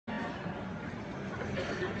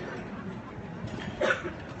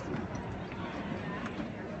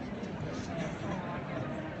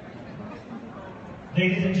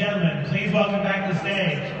Ladies and gentlemen, please welcome back to the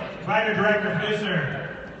stage, writer, director,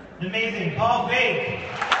 producer, the amazing Paul Feig.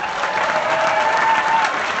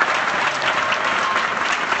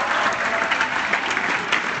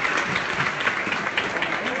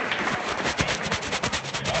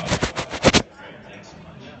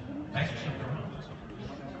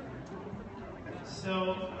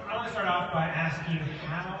 So I want to start off by asking you,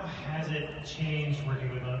 how has it changed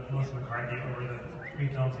working with Melissa McCarthy over the 3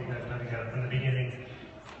 films that you guys have done together from the beginning?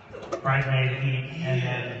 Bridesmaid, Heat, and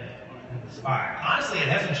then Spy. Honestly, it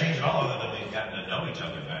hasn't changed at all, other than we've gotten to know each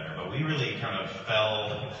other better. But we really kind of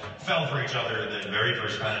fell for each other the very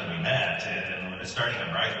first time we met. And when it's starting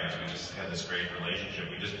on Bridesmaids, we just had this great relationship.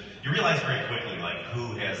 You realize very quickly, like,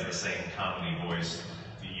 who has the same comedy voice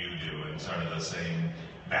that you do, and sort of the same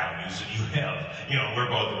values that you have. You know, we're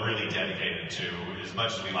both really dedicated to, as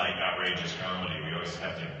much as we like outrageous comedy, we always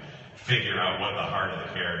have to figure out what the heart of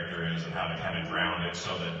the character is and how to kind of ground it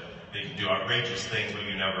so that they can do outrageous things, but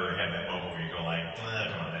you never have that moment where you go like, come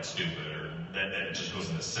on, that's stupid, or that just goes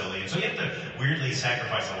into silly. And so you have to weirdly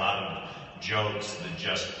sacrifice a lot of jokes that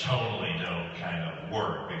just tonally don't kind of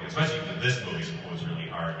work, because especially for this movie, it was really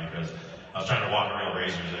hard because I was trying to walk a real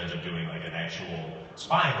razor's edge of doing like an actual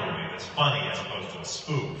spy movie that's funny as opposed to a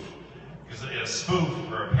spoof. Because a spoof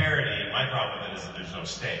or a parody, my problem with it is that there's no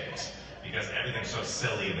stakes, because everything's so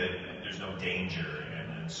silly that there's no danger.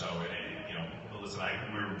 And so, you know, Melissa and I,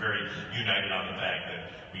 we were very united on the fact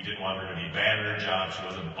that we didn't want her to be bad at her job. She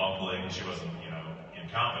wasn't bumbling, she wasn't, you know,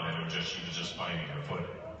 incompetent. She was just finding her footing.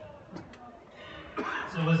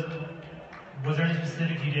 So was there anything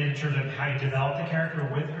specific you did in terms of how you developed the character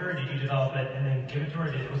with her? Did you develop it and then give it to her?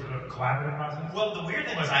 Was it a collaborative process? Well, the weird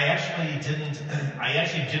thing was I actually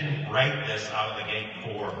didn't write this out of the gate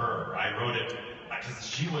for her. I wrote it because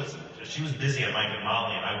she was busy on Mike and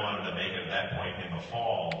Molly, and I wanted to make it at that point in the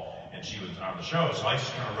fall, and she was on the show, so I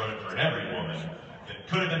just kind of wrote it for an every woman. It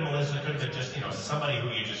could have been Melissa, it could have been just, you know, somebody who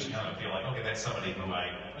you just kind of feel like, okay, that's somebody who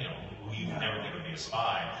who you never think would be a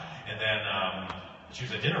spy. And then she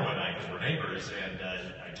was at dinner one night because we're neighbors, and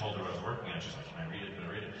I told her what I was working on. She's like, can I read it? Can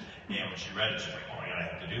I read it? And when she read it, she's like, oh my God, I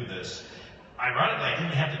have to do this. Ironically, I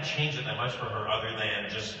didn't have to change it that much for her other than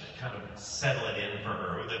just kind of settle it in for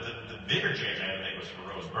her. The bigger change I had to make was for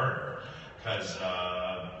Rose Byrne, because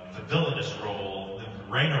the villainous role,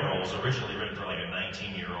 the Raina role, was originally written for like a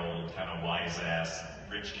 19-year-old kind of wise-ass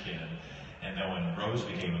rich kid. And then when Rose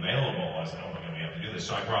became available, I was like, oh my God, we have to do this.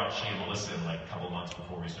 So I brought she and Melissa in like a couple of months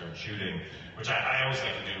before we started shooting, which I always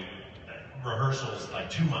like to do rehearsals like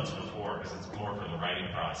 2 months before, because it's more for the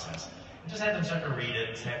writing process. And just have them start to read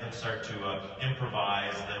it, have them start to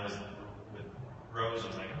improvise. And then with Rose, I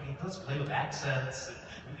was like, okay, let's play with accents.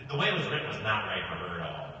 The way it was written was not right for her at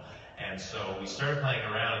all. And so we started playing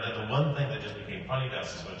around, and then the one thing that just became funny to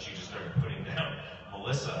us is when she just started putting down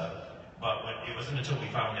Melissa. But it wasn't until we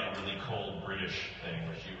found that really cold British thing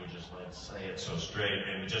where she would just like say it so straight,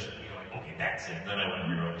 and just be like, okay, that's it. Then I went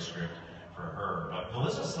and rewrote the script for her. But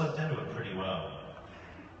Melissa slipped into it pretty well.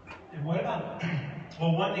 And what about,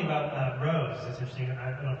 well, one thing about Rose that's interesting,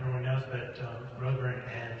 I don't know if everyone knows, but Rose Byrne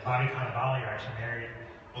and Bobby Cannavale are actually married.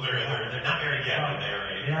 Well, they're not married yet, but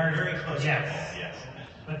they are very close. Yes. Couple, yes.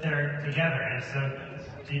 But they're together, and so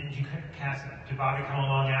did Bobby come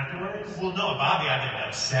along afterwards? Well, no, Bobby, I've been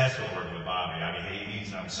obsessed with working with Bobby. I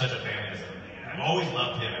mean, I'm such a fan of his. I've always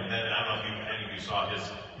loved him, and then I don't know if any of you saw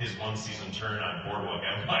his one-season turn on Boardwalk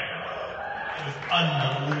Empire. It was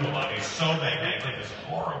unbelievable. I mean, he's so magnetic, like this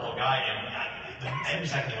horrible guy, and every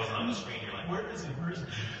second he wasn't on the screen, you're like, where is he?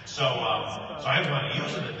 So I always wanted to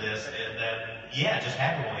use him in this, and then, yeah, it just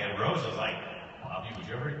happened when we had Rose. I was like, Bobby, would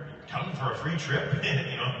you ever come for a free trip?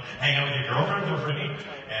 You know, hang out with your girlfriend for free?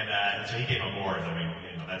 And so he came aboard. I mean,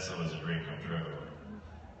 you know, that still is a dream come true.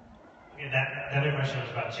 Okay, the other question was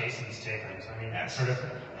about Jason Statham. So, I mean, that sort of,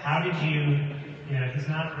 how did you know, he's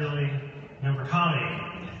not really known for comedy.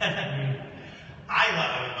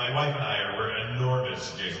 My wife and I we're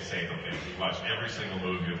enormous Jason Statham fans. We watched every single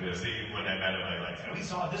movie of his. When I met him, I was like, oh, we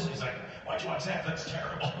saw this. He's like, why'd you watch that? That's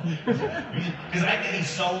terrible. Because I think he's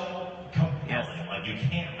so compelling. Like, you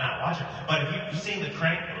can't not watch it. But if you've seen the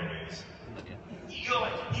Crank movies, you're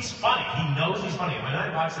like, he's funny. He knows he's funny. When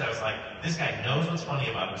I watched it, I was like, this guy knows what's funny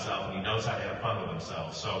about himself, and he knows how to have fun with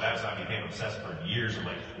himself. So that's how I became obsessed for years. I'm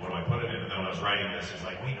like, what do I put him in? And then when I was writing this, it's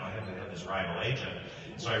like, wait, no, I have to have this rival agent.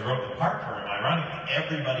 So I wrote the part for him. Ironically,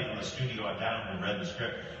 everybody from the studio I down who read the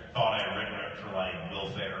script thought I had written it for like Will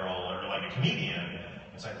Ferrell or like a comedian.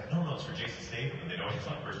 So I said, no, it's for Jason Statham. And they'd always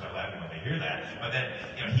like first start laughing when they hear that. But then,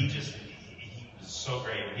 you know, he was so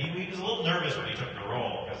great. And he was a little nervous when he took the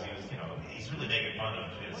role because he was, he's really making fun of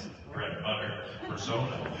his bread and butter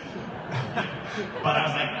persona. But I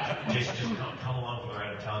was like, Jason, just come along for the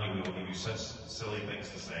ride. I'm telling you, we will give you such silly things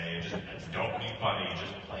to say. Just don't be funny.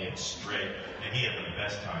 Just play it straight. And he had the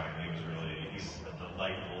best time. He's a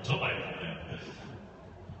delightful man.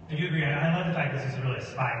 I do agree. I love the fact this is really a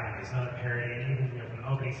spy movie. It's not a parody. And even from the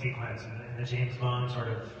opening sequence and the James Bond sort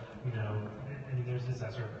of, I mean, there's this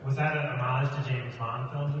that sort of, was that an homage to James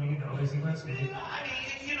Bond films? The opening sequence? I mean,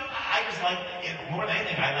 I just like it more than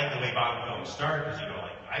anything. I like the way Bond films start because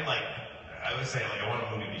I would say I want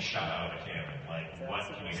a movie to be shot out of a cannon. Like, what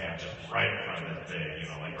can you have just right in front of the day?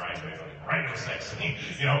 Like right in the sex scene,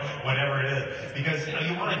 whatever it is. Because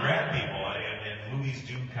you want to grab people, and movies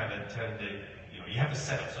do kind of tend to, you have to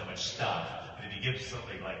set up so much stuff. But if you give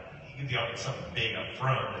something you give the audience something big up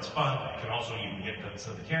front, it's fun. You can also even get them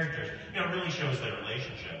some of the characters. It really shows their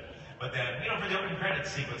relationship. But then, for the opening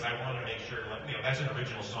credits sequence, I want to make sure, that's an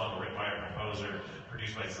original song written by a composer,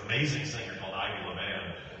 produced by this amazing singer called Ivy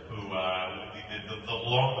LeMan, who, the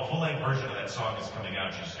full-length version of that song is coming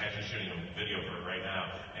out. She's actually shooting a video for it right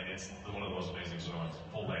now, and it's one of the most amazing songs,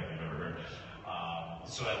 full-length, you've ever heard.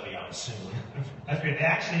 So that'll be out soon. That's great. They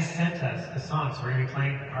actually sent us the song, so we're going to be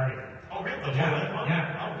playing at the party. Oh, really?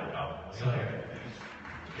 Yeah. So,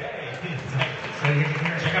 okay. So you can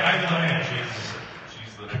hear it. Check out Ivy LeMan.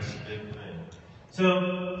 She's the next big thing.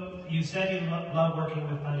 So you said you love working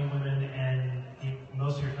with funny women, and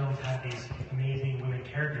most of your films have these amazing women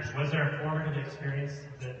characters. Was there a formative experience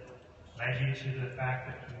that led you to the fact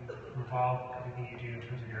that you revolve everything you do in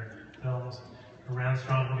terms of your films around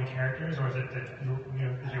strong women characters, or is it that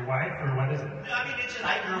is your wife, or what is it? I mean, it's just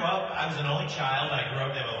I grew up. I was an only child. I grew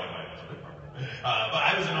up. But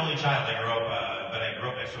I was an only child. I grew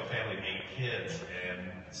up next to a family of 8 kids,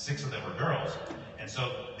 and 6 of them were girls, and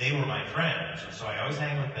so they were my friends. And so I always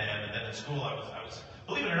hang with them. And then in school, I was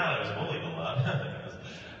believe it or not, I was bullied a lot because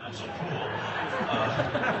I'm so cool.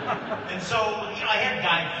 And so I had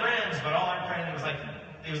guy friends, but all our friends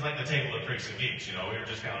it was like the table of freaks and geeks. We were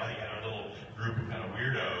just kind of like our little group of kind of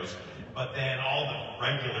weirdos. But then all the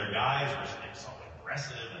regular guys were so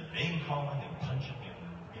aggressive and name calling and punching, and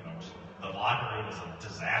the locker room was a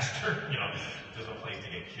disaster. Just a place to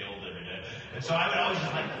get killed every day. And so I would always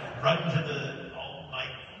just run to all my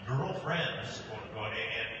girlfriends, quote unquote,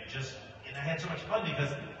 and I had so much fun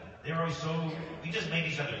because they were always we just made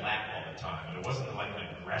each other laugh all the time. And it wasn't an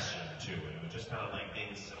aggression to it. It was just kind of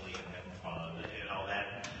being silly and having fun and all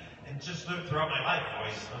that. And just throughout my life, I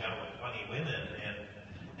always hung out with funny women. And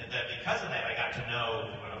that because of that, I got to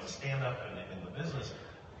know, when I was a stand-up in the business,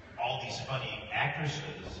 all these funny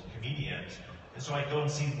actresses, comedians. And so I'd go and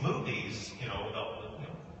see movies, with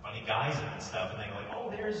funny guys in it and stuff, and they go oh,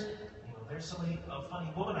 there's somebody, a funny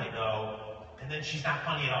woman I know, and then she's not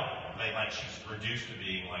funny at all. She's reduced to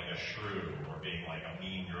being a shrew, or being a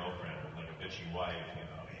mean girlfriend, or a bitchy wife,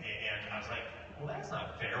 And I was like, well, that's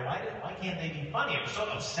not fair. Why can't they be funny? It was so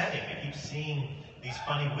upsetting to keep seeing these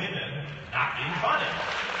funny women not being funny.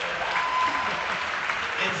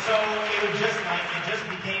 And so it just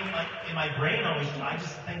became in my brain always, I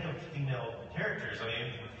just think of female characters. I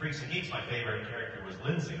mean, Freaks and Geeks, my favorite character was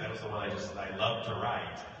Lindsay. That was the one I loved to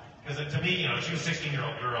write. Because to me, she was a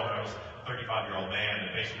 16-year-old girl, and I was a 35-year-old man,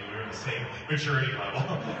 and basically we were at the same maturity level.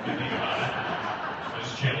 If you think about it. I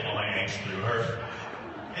just channeled all my angst through her.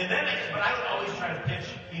 And then, but I would always try to pitch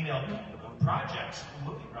female projects,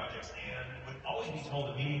 movie projects, and would always be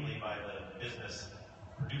told immediately by the business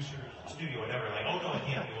producer, studio, whatever, oh no, it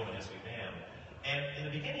can't be a woman, it has to be a man. And in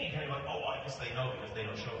the beginning, it kind of I guess they know because they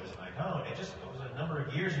don't show this in my account. It was a number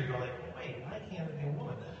of years, and you go wait, why can't it be a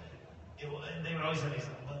woman? And they would always have these,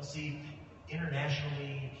 see,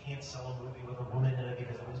 internationally, you can't sell a movie with a woman in it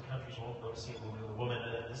because those countries won't go to see a movie with a woman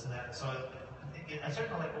in it, this and that. And so I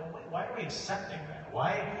started going well, why are we accepting that?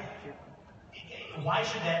 Why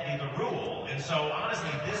should that be the rule? And so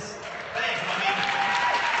honestly, this thing,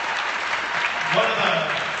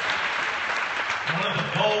 one of the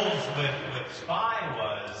goals with Spy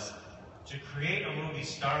was to create a movie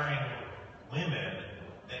starring women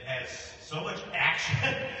that has so much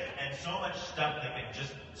action and so much stuff that can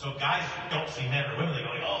so guys don't see men or women, they go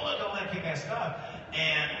oh, look at all that kick-ass stuff.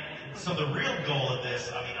 And so the real goal of this,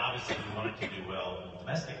 obviously we want it to do well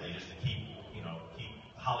domestically, just to keep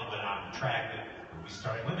Hollywood on track, that we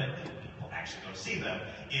starring women, people actually go see them,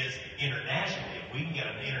 is internationally. If we can get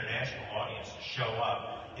an international audience to show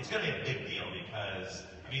up, it's going to be a big deal because,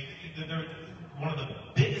 one of the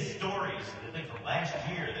biggest stories, I think, from last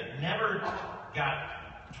year that never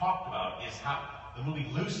got talked about is how the movie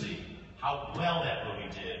Lucy, how well that movie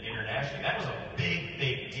did internationally. That was a big,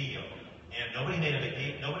 big deal. And nobody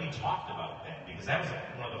nobody talked about that because that was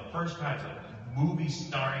one of the first times a movie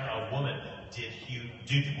starring a woman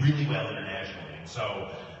did really well internationally. And so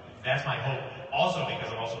that's my hope. Also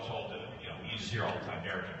because I'm also told that, you just hear all the time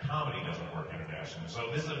American comedy doesn't work internationally.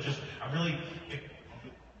 So this is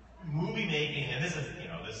movie making, and this is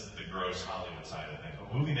the gross Hollywood side of things,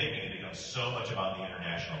 but movie making has become so much about the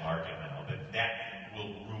international market now that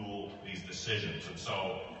will rule these decisions. And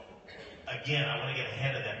so, again, I want to get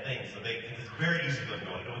ahead of that thing. So it's very easy for them to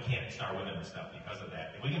go, we can't star women and stuff because of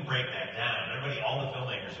that. If we can break that down, everybody, all the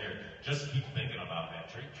filmmakers here, just keep thinking about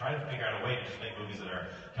that. Try to figure out a way to just make movies that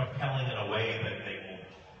are compelling in a way that they will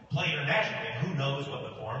play internationally. And who knows what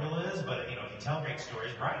the formula is, but if you tell great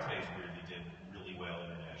stories, Bridesmaids weirdly did really well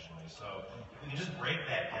internationally. So if we can just break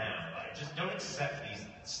that down, just don't accept these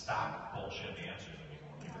stock bullshit answers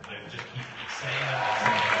anymore. Because they just keep saying that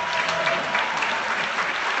and saying that.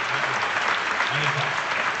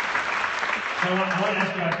 So I want to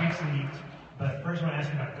ask you about Freaks and Geeks, but first I want to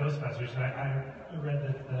ask you about Ghostbusters. I read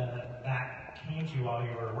that that came to you while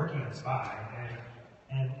you were working on Spy,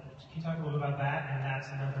 and can you talk a little bit about that? And that's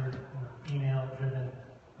another female-driven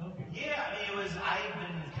movie. Yeah, I've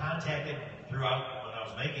been contacted throughout when I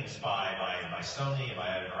was making Spy by Sony and by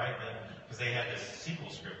Ivan Reitman because they had this sequel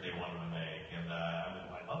script they wanted to make, and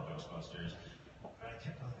I love Ghostbusters. But I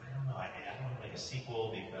kept going, I don't know, I don't want to make a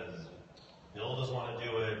sequel because Bill doesn't want to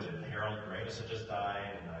do it, and Harold Ramis had just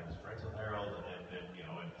died, and I was friends with Harold, and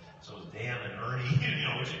so was Dan and Ernie,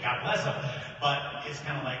 which God bless them. But it's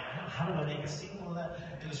kind of like, how do I make a sequel to that?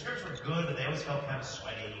 And the scripts were good, but they always felt kind of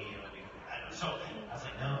sweaty. So I was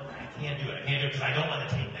like, no, I can't do it. I can't do it because I don't want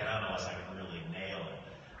to take that on unless I can really nail it.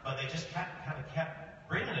 But they just kind of kept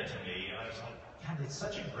bringing it to me, and I was like, God, it's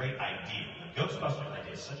such a great idea. The Ghostbusters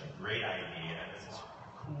idea is such a great idea, and it's this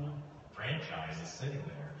cool franchise that's sitting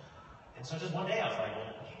there. And so just one day I was like,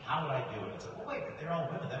 well, how would I do it? I said, well, wait, but they're all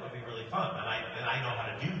women. That would be really fun. And I know how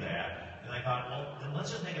to do that. And I thought, well, then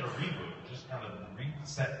let's just make it a reboot. Just kind of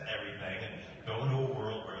reset everything and go into a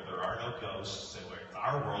world where there are no ghosts, and where it's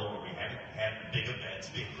our world where we haven't had big events,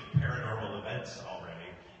 big paranormal events already.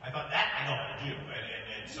 I thought that I know how to do.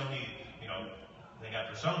 And Sony, they got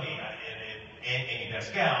for Sony, and Amy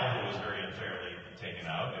Pascal, who was very unfairly taken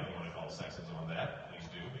out, if you want to call sexism on that, please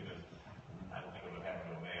do, because I don't think it would have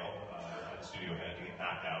happened to a male. The studio had to get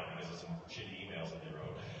knocked out because of some shitty emails that they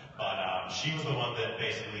wrote. But she was the one that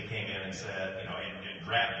basically came in and said, and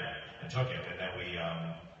grabbed it and took it, and then we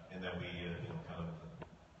kind of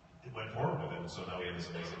went forward with it. And so now we have this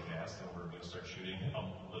amazing cast, and we're going to start shooting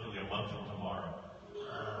literally a month from tomorrow.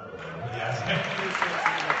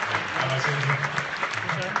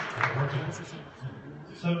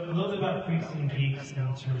 So a little bit about Freaks and Geeks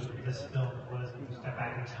in terms of this film was a step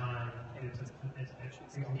back in time. It's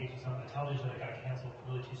Freaks and Geeks was on the television that got canceled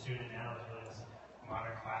really too soon, and now it's really this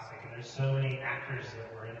modern classic. And there's so many actors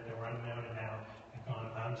that were in it that were unknown and now have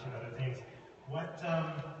gone on to other things.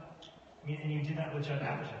 And you did that with Judd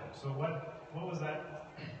Apatow. So what was that?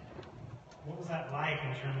 What was that like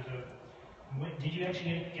in terms of? Did you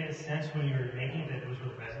actually get a sense when you were making it that it was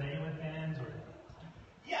really resonating with fans, or?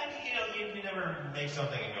 Yeah, you never make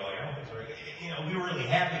something and go like, I don't think so. We were really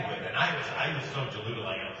happy with it, and I was so deluded,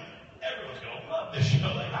 like, everyone's gonna love this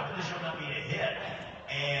show. Like, how could this show not be a hit?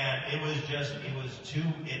 And at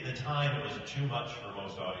the time, it was too much for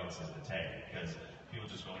most audiences to take, because people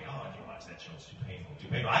just going, I can't watch that show, it's too painful.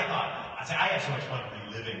 I had so much fun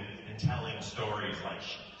reliving and telling stories, like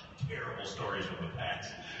terrible stories from the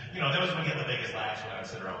past. Those would get the biggest laughs when I would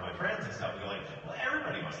sit around with my friends and stuff and go like, well,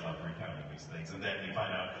 everybody must love recounting these things. And then you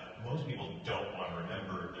find out most people don't want to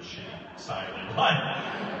remember the shitty side of their life.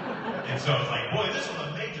 And so it's like, boy, this was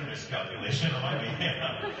a major miscalculation on my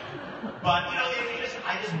behalf. But,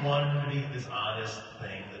 I just wanted to be this honest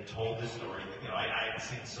thing that told this story. I had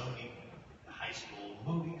seen so many high school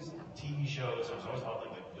movies and TV shows. I was always about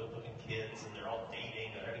like the good-looking kids, and they're all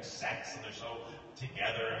dating, they're having sex, and they're so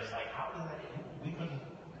together. And it's like, how does that? We couldn't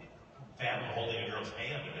fathom holding a girl's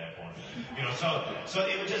hand at that point. So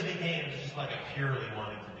it just became just like a purely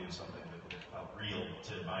wanting to do something that felt real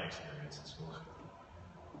to my experience in school.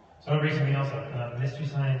 So recently also, Mystery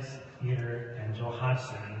Science Theater and Joel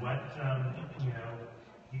Hodgson.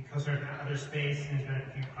 You co-starred in Outer Space, and he's been in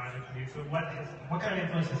a few projects with you. So what kind of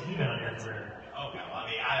influence has he been on your career? Oh, well, I'm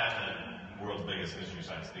the world's biggest Mystery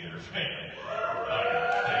Science Theater fan.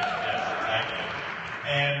 Yes, exactly.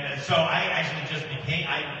 And so I actually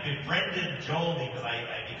I befriended Joel because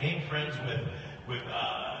I became friends with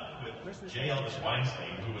with J. Elvis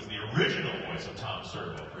Weinstein, who was the original voice of Tom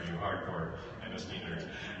Servo for you hardcore MST nerds.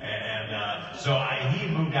 So he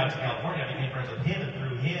moved out to California. I became friends with him, and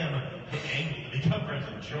through him, Andy became friends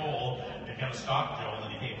with Joel, and kind of stalked Joel,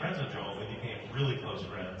 and became friends with Joel. We became really close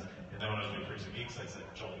friends. And then when I was doing Freaks and Geeks, I said,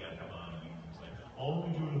 Joel, you gotta come on. And he was like, all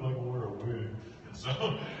we do is like wear a wig. And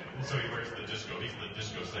so he works the disco. He's the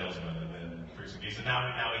disco salesman, and then Freaks and Geeks. And now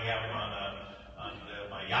we have him on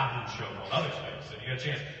my Yahoo show called Other Space. So if you get a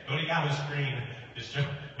chance, go to Yahoo Screen.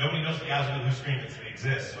 Nobody knows the Yahoo Screen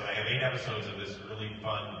exists, but I have 8 episodes of this really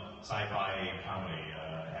fun sci-fi comedy,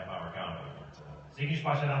 half-hour comedy. So you can just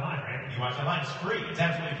watch it online, right? You watch it online. It's free. It's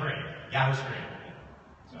absolutely free. Yahoo Screen.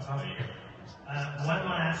 So, awesome. One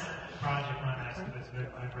last project I want to ask you that's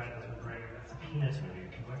good. I've read that's been great. That's the Peanuts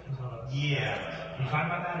movie. What can you tell about that? Yeah. Can you talk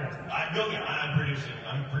about that? Or?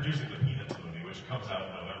 I'm producing the Peanuts movie, which comes out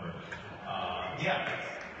in November.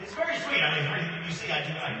 It's very sweet. I mean, you see, I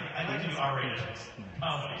like to do R-rated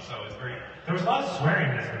comedy, so it's very. There was a lot of swearing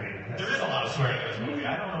in this movie. There is a lot of swearing in this movie.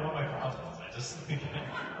 I don't know what my problem is. I just think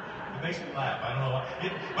it makes me laugh. I don't know why.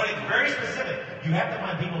 But it's very specific. You have to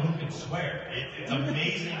find people who can swear. It's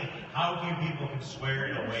amazing how few people can swear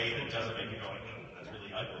in a way that doesn't make you go, that's really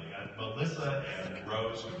ugly. Melissa and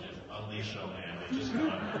Rose, who just unleash them, and they just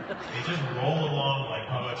roll along like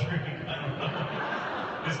poetry. I don't know.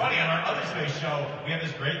 It's funny, on our Other Space show, we have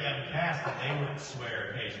this great young cast, and they would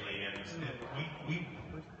swear occasionally, and we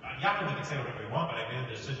can say whatever we want, but I made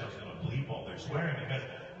a decision I was going to bleep all their swearing, because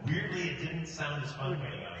weirdly it didn't sound as fun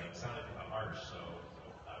waiting on it. It sounded harsh, so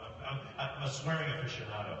I'm a swearing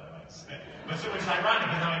aficionado, I might say. But so it's ironic,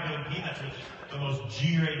 because now I'm doing Peanuts, which is the most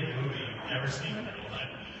G-rated movie you've ever seen in your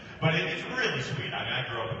life. But it's really sweet. I mean, I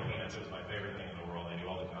grew up with Peanuts. It was my favorite thing in the world. I knew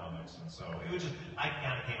all the comics, and so it was just, I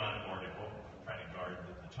kind of came on board to trying to guard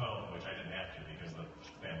the tone, which I didn't have to because the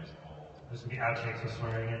family's involved. There's going to be outtakes with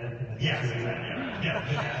swearing in it. Yes, exactly. Yeah.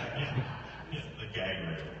 The gag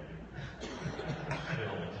reel.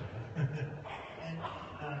 And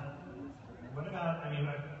what about,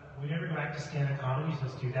 would you ever go back to stand-up comedy? So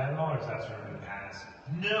let's do that at all, or is that sort of in the past?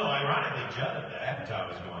 No, ironically, Judd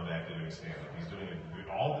Apatow is going back to doing stand-up. He's doing it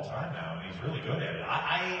all the time now, and he's really good at it.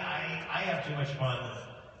 I have too much fun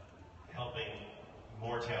helping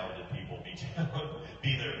more talented people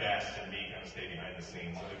be their best and me kind of stay behind the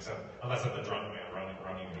scenes, unless I'm the drunk man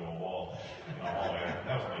running into a wall in the hallway.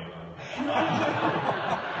 That was me.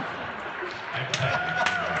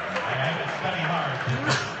 I haven't studied hard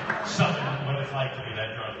to summon what it's like to be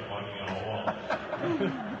that drunk and walking on a wall.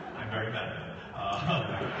 I'm very method.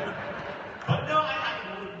 But no,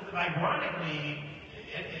 ironically,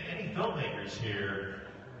 any filmmakers here,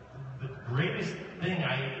 the greatest thing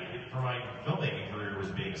for my filmmaking career was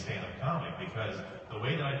being a stand-up comic, because the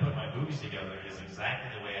way that I put my movies together is exactly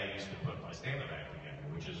the way I used to put my stand-up act together,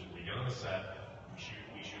 which is we get on the set, we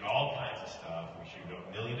shoot all kinds of stuff, we shoot a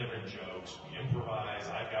million different jokes, we improvise,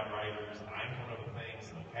 I've got writers, I'm coming up with things,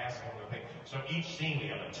 and the cast is coming up with things. So each scene we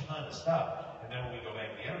have a ton of stuff, and then when we go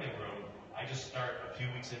back to the editing room, I just start a few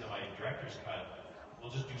weeks into my director's cut,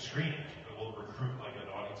 we'll just do screenings. We'll recruit like an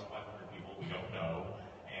audience of 500 people we don't know,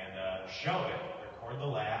 and show it, record the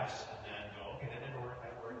laughs, and then go, okay, that didn't work, that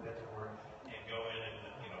didn't work, and go in and,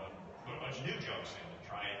 put a bunch of new jokes in and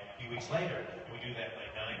try it a few weeks later. And we do that like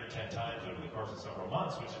 9 or 10 times over the course of several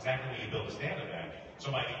months, which is exactly when you build a stand-up act. So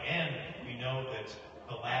by the end, we know that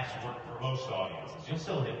the laughs work for most audiences. You'll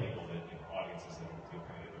still hit people that, audiences that will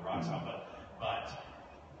kind of hit the rocks off, but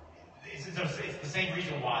it's the same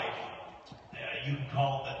reason why you can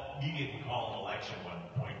call, the media can call an election when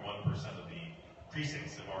 0.1% of the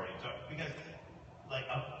precincts have already done, because like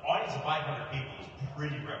an audience of 500 people is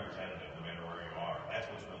pretty representative no matter where you are. That's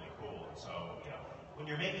what's really cool. And so, when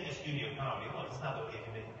you're making a studio comedy, look, it's not that you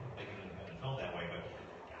can make an independent film that way, but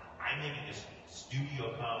I'm making this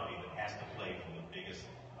studio comedy that has to play for the biggest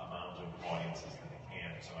amount of audiences that it can.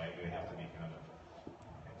 So I really have to be kind of,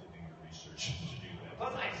 do your research to do that.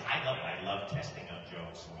 Plus, I love it. I love testing out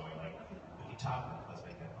jokes and going like, we can top it. Let's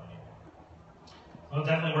make that funny. Well,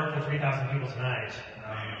 definitely work for 3,000 people tonight.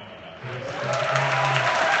 One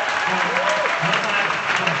last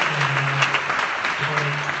question before we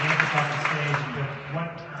get off the stage. But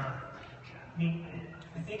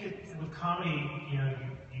I think with comedy, you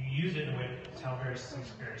use it in a way to tell very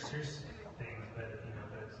serious things, but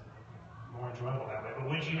that's more enjoyable that way. But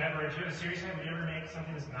do you have a serious time? Would you ever make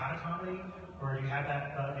something that's not a comedy, or do you have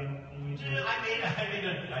that bug in you?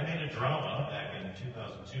 I made a drama back in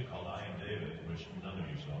 2002 called I Am David, which none of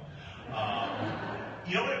you saw.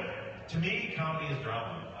 To me, comedy is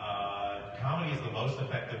drama. Comedy is the most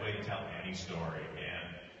effective way to tell any story,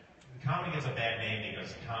 and comedy gets a bad name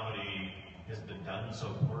because comedy has been done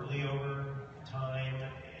so poorly over time,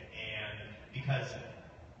 and because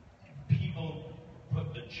people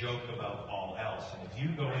put the joke above all else, and if you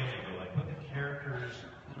go in and go like, put the characters,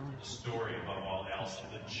 the story above all else,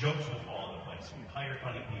 the jokes will fall into place. You hire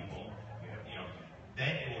funny people,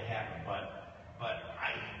 then it will happen. But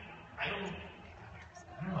I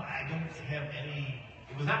don't have any.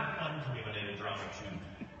 It was not fun for me when I did a drama to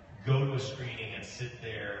go to a screening and sit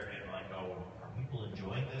there and like, oh, are people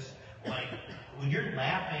enjoying this? Like when you're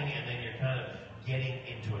laughing and then you're kind of getting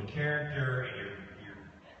into a character and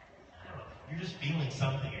you're just feeling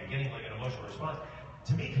something, you're getting like an emotional response.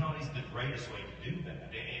 To me, comedy's the greatest way to do that.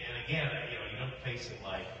 And again, you don't face it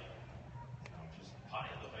like, just pie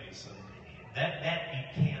in the face, and that you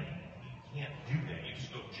can't do that. You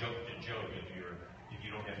just go joke to joke if you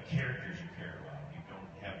don't have characters you care about. You don't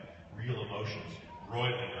have real emotions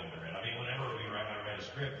roiling under it. I mean, whenever I write a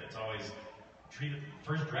script, it's always treat it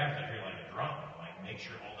first draft. I treat it like a drama. Like make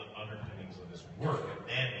sure all the underpinnings of this work, and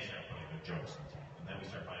then we start putting the jokes into it, and then we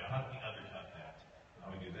start finding out how can we undercut that,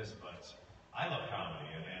 how we do this. But I love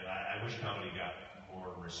comedy, and I wish comedy got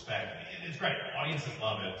more respect. It's great. Audiences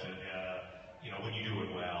love it, and, when you do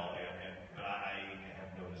it well. But I have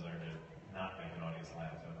no desire to not make an audience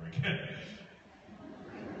laugh ever again.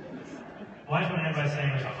 Well, I just want to end by saying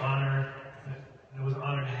it was an honor. It was an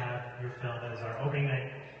honor to have your film as our opening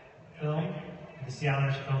night film at the Seattle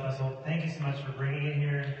International Film Festival. Thank you so much for bringing it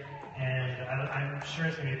here, and I'm sure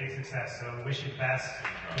it's going to be a big success. So we wish you the best.